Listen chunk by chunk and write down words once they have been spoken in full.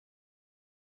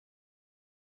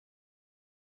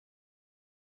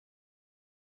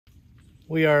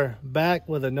We are back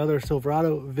with another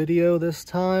Silverado video this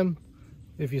time.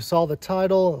 If you saw the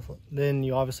title, then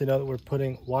you obviously know that we're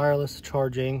putting wireless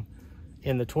charging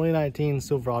in the 2019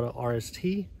 Silverado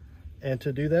RST. And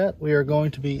to do that, we are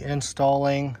going to be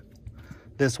installing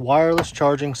this wireless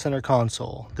charging center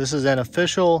console. This is an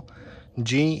official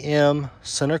GM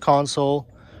center console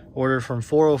ordered from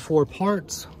 404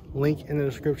 Parts. Link in the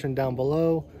description down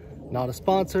below. Not a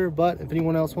sponsor, but if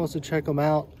anyone else wants to check them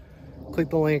out, click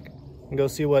the link and go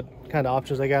see what kind of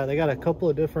options they got. They got a couple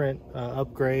of different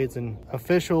upgrades and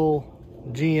official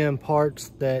GM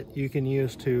parts that you can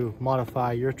use to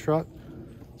modify your truck.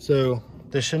 So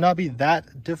this should not be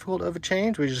that difficult of a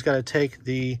change. We just got to take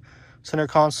the center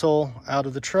console out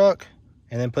of the truck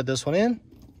and then put this one in.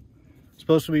 It's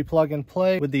supposed to be plug and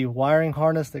play with the wiring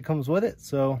harness that comes with it.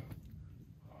 So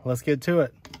let's get to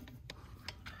it.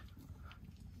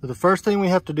 So the first thing we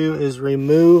have to do is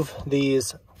remove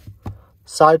these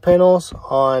side panels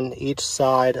on each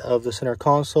side of the center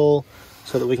console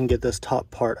so that we can get this top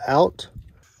part out.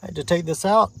 And to take this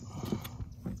out,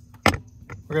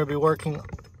 we're going to be working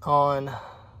on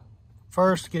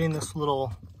first getting this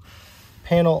little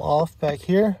panel off back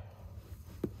here.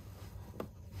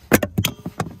 That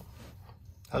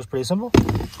was pretty simple.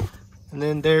 And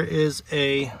then there is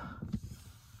a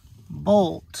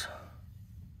bolt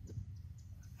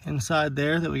inside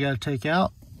there that we got to take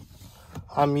out.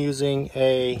 I'm using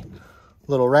a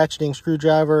little ratcheting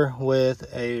screwdriver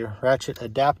with a ratchet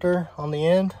adapter on the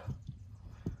end.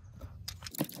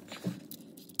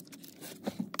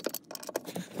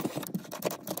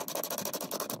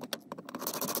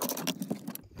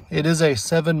 It is a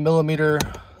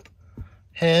 7mm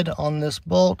head on this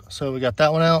bolt, so we got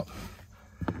that one out.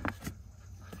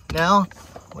 Now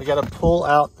we got to pull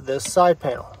out this side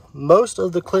panel. Most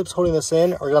of the clips holding this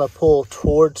in are going to pull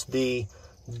towards the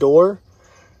door.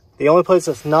 The only place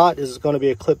that's not is going to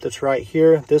be a clip that's right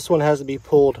here. This one has to be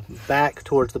pulled back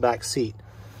towards the back seat.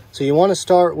 So you want to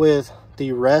start with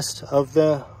the rest of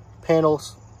the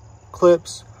panels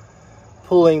clips,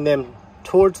 pulling them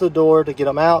towards the door to get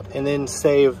them out, and then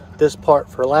save this part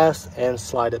for last and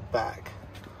slide it back.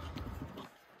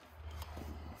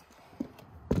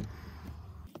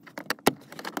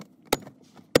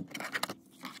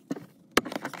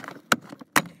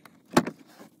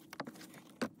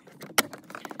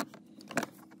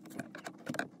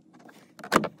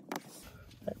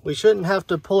 We shouldn't have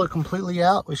to pull it completely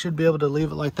out. We should be able to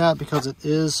leave it like that because it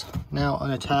is now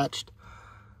unattached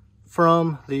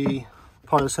from the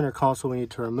part of the center console we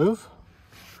need to remove.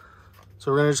 So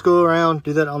we're going to just go around,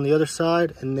 do that on the other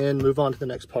side, and then move on to the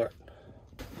next part.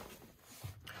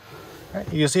 All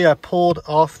right, you can see I pulled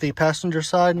off the passenger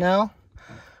side now.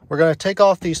 We're going to take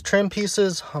off these trim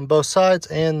pieces on both sides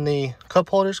and the cup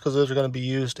holders because those are going to be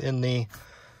used in the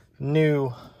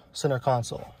new center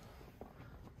console.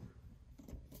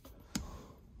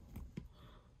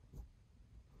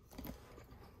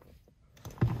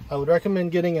 I would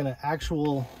recommend getting an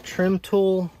actual trim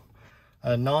tool,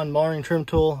 a non-marring trim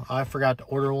tool. I forgot to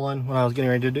order one when I was getting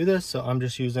ready to do this, so I'm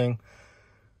just using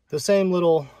the same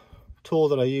little tool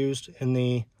that I used in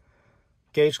the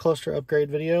gauge cluster upgrade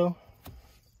video.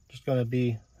 Just going to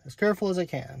be as careful as I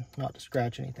can, not to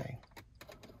scratch anything.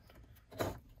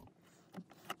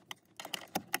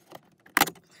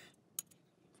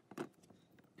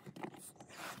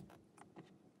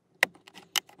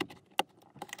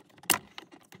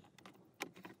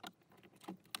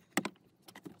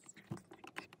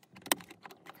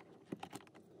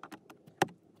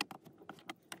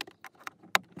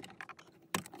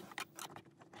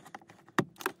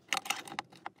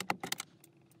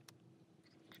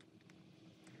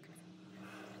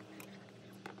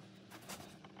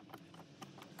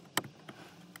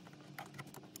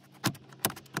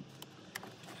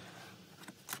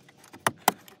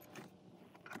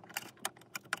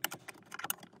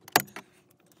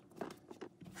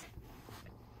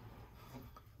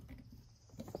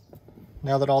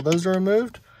 Now that all those are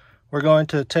removed, we're going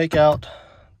to take out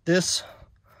this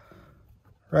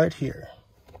right here.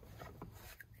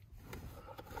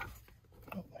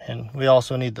 And we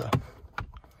also need the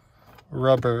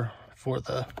rubber for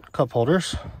the cup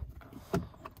holders.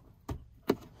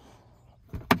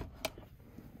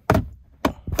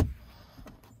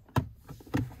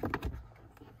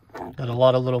 Got a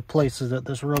lot of little places that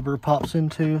this rubber pops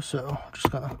into, so I'm just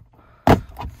gonna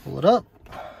pull it up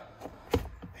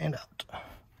and out.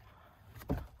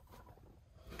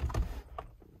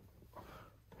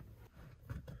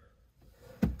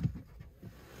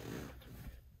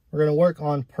 We're going to work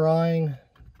on prying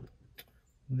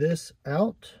this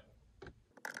out.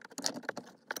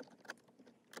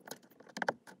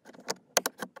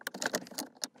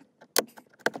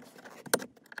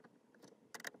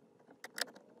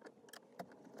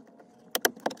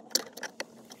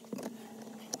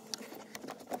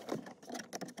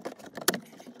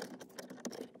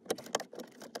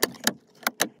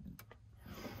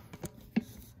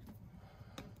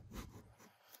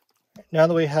 Now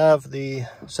that we have the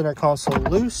center console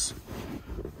loose,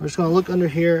 we're just going to look under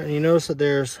here, and you notice that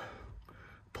there's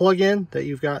plug-in that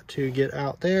you've got to get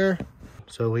out there.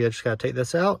 So we just got to take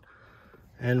this out,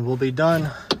 and we'll be done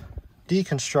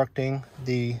deconstructing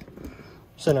the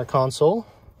center console.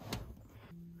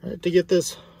 To get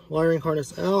this wiring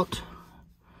harness out,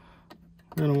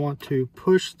 you're going to want to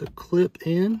push the clip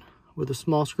in with a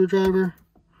small screwdriver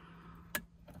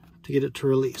to get it to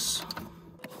release.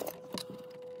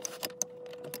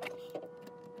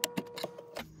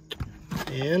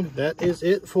 And that is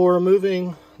it for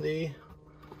removing the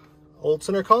old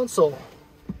center console.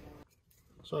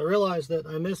 So I realized that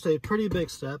I missed a pretty big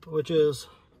step, which is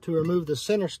to remove the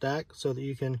center stack so that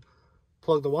you can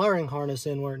plug the wiring harness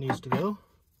in where it needs to go.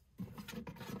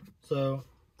 So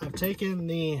I've taken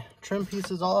the trim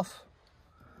pieces off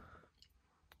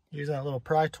using that little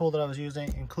pry tool that I was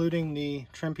using, including the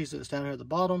trim piece that's down here at the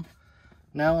bottom.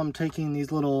 Now I'm taking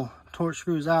these little torch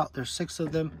screws out. There's 6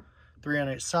 of them, 3 on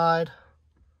each side.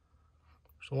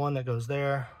 There's one that goes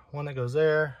there, one that goes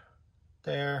there,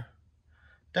 there,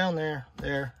 down there,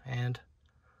 there, and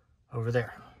over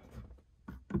there.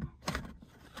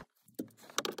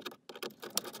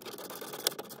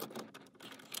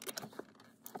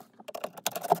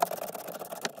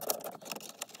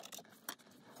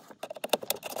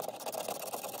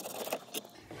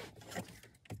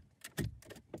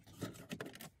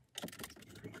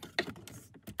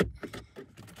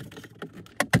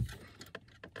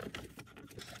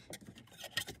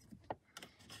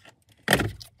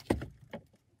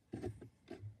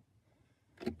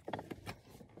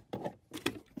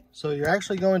 So you're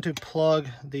actually going to plug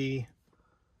the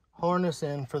harness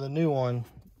in for the new one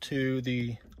to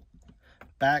the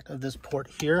back of this port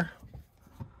here.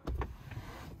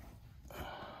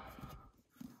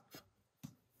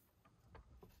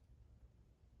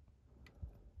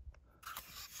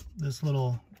 This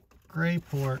little gray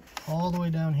port all the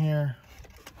way down here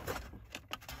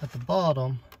at the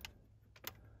bottom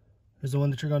is the one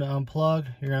that you're going to unplug.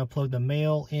 You're going to plug the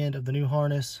male end of the new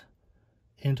harness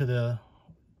into the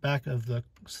back of the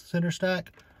center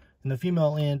stack, and the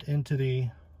female end into the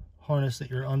harness that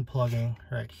you're unplugging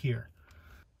right here.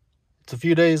 It's a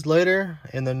few days later,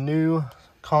 and the new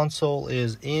console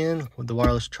is in with the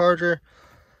wireless charger.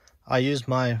 I used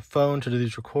my phone to do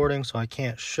these recordings, so I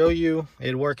can't show you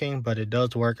it working, but it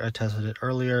does work. I tested it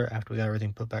earlier after we got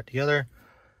everything put back together.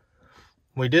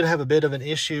 We did have a bit of an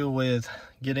issue with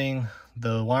getting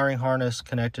the wiring harness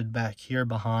connected back here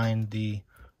behind the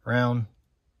round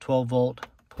 12-volt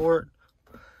port.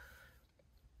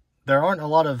 There aren't a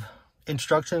lot of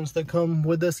instructions that come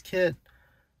with this kit,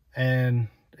 and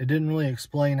it didn't really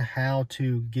explain how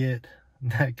to get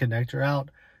that connector out.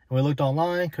 And we looked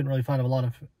online, couldn't really find a lot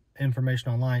of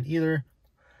information online either.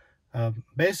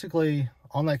 Basically,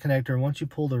 on that connector, once you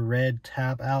pull the red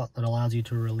tab out that allows you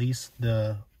to release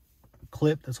the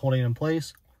clip that's holding it in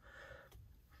place,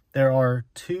 there are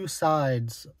 2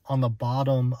 sides on the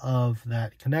bottom of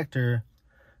that connector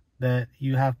that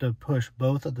you have to push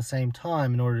both at the same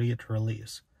time in order to get to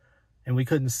release. And we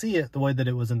couldn't see it the way that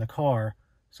it was in the car,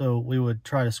 so we would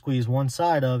try to squeeze one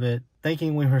side of it,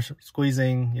 thinking we were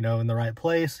squeezing, you know, in the right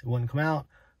place. It wouldn't come out,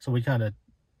 so we kind of,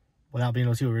 without being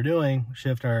able to see what we were doing,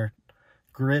 shift our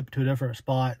grip to a different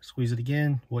spot, squeeze it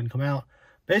again, wouldn't come out.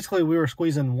 Basically, we were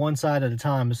squeezing one side at a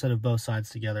time instead of both sides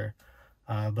together.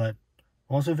 But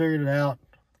once we figured it out,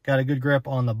 got a good grip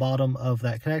on the bottom of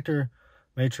that connector,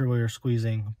 made sure we were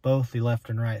squeezing both the left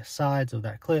and right sides of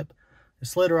that clip. It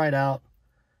slid right out.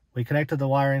 We connected the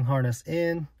wiring harness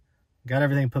in, got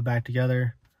everything put back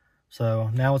together.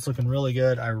 So now it's looking really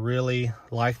good. I really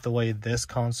like the way this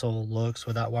console looks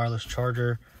with that wireless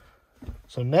charger.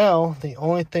 So now the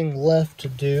only thing left to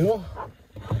do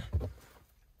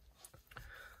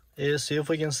is see if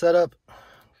we can set up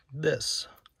this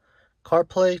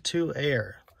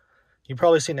CarPlay2Air. You've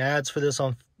probably seen ads for this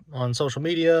on social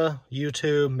media,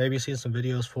 YouTube, maybe seen some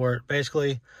videos for it.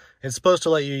 Basically, it's supposed to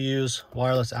let you use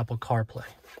wireless Apple CarPlay.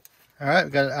 All right,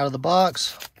 we got it out of the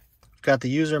box. We've got the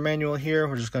user manual here.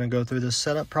 We're just going to go through this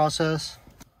setup process.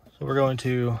 So we're going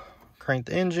to crank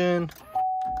the engine.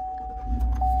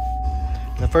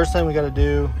 And the first thing we got to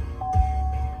do,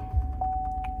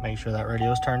 make sure that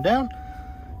radio is turned down.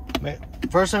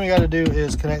 First thing we got to do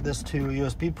is connect this to a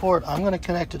USB port. I'm going to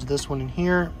connect it to this one in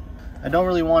here. I don't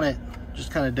really want it just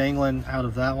kind of dangling out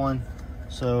of that one,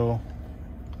 so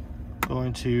I'm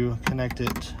going to connect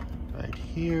it right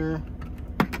here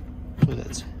so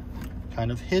that's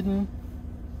kind of hidden.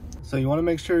 So you want to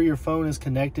make sure your phone is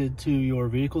connected to your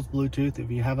vehicle's Bluetooth if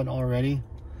you haven't already.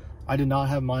 I did not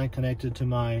have mine connected to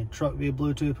my truck via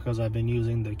Bluetooth because I've been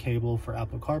using the cable for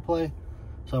Apple CarPlay.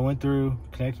 So I went through,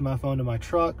 connected my phone to my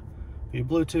truck via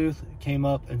Bluetooth. It came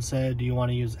up and said, do you want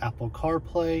to use Apple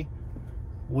CarPlay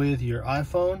with your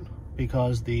iPhone?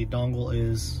 Because the dongle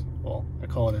is, well, I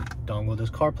call it a dongle, this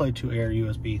CPlay2Air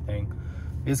USB thing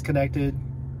is connected.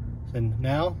 And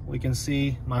now we can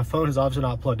see my phone is obviously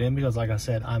not plugged in because, like I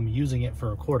said, I'm using it for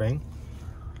recording.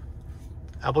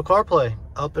 Apple CarPlay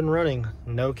up and running.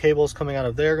 No cables coming out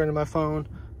of there going to my phone.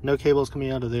 No cables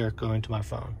coming out of there going to my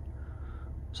phone.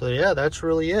 So yeah, that's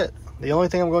really it. The only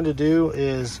thing I'm going to do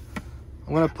is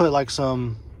I'm going to put like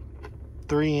some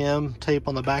 3M tape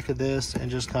on the back of this and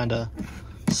just kind of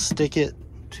stick it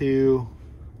to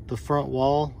the front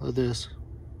wall of this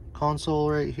console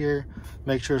right here.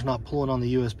 Make sure it's not pulling on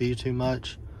the USB too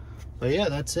much. But yeah,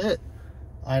 that's it.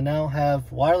 I now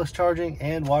have wireless charging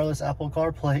and wireless Apple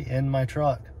CarPlay in my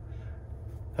truck.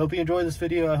 Hope you enjoyed this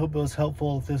video. I hope it was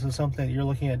helpful. If this is something that you're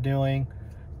looking at doing,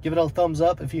 give it a thumbs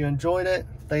up if you enjoyed it.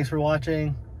 Thanks for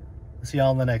watching. See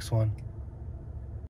y'all in the next one.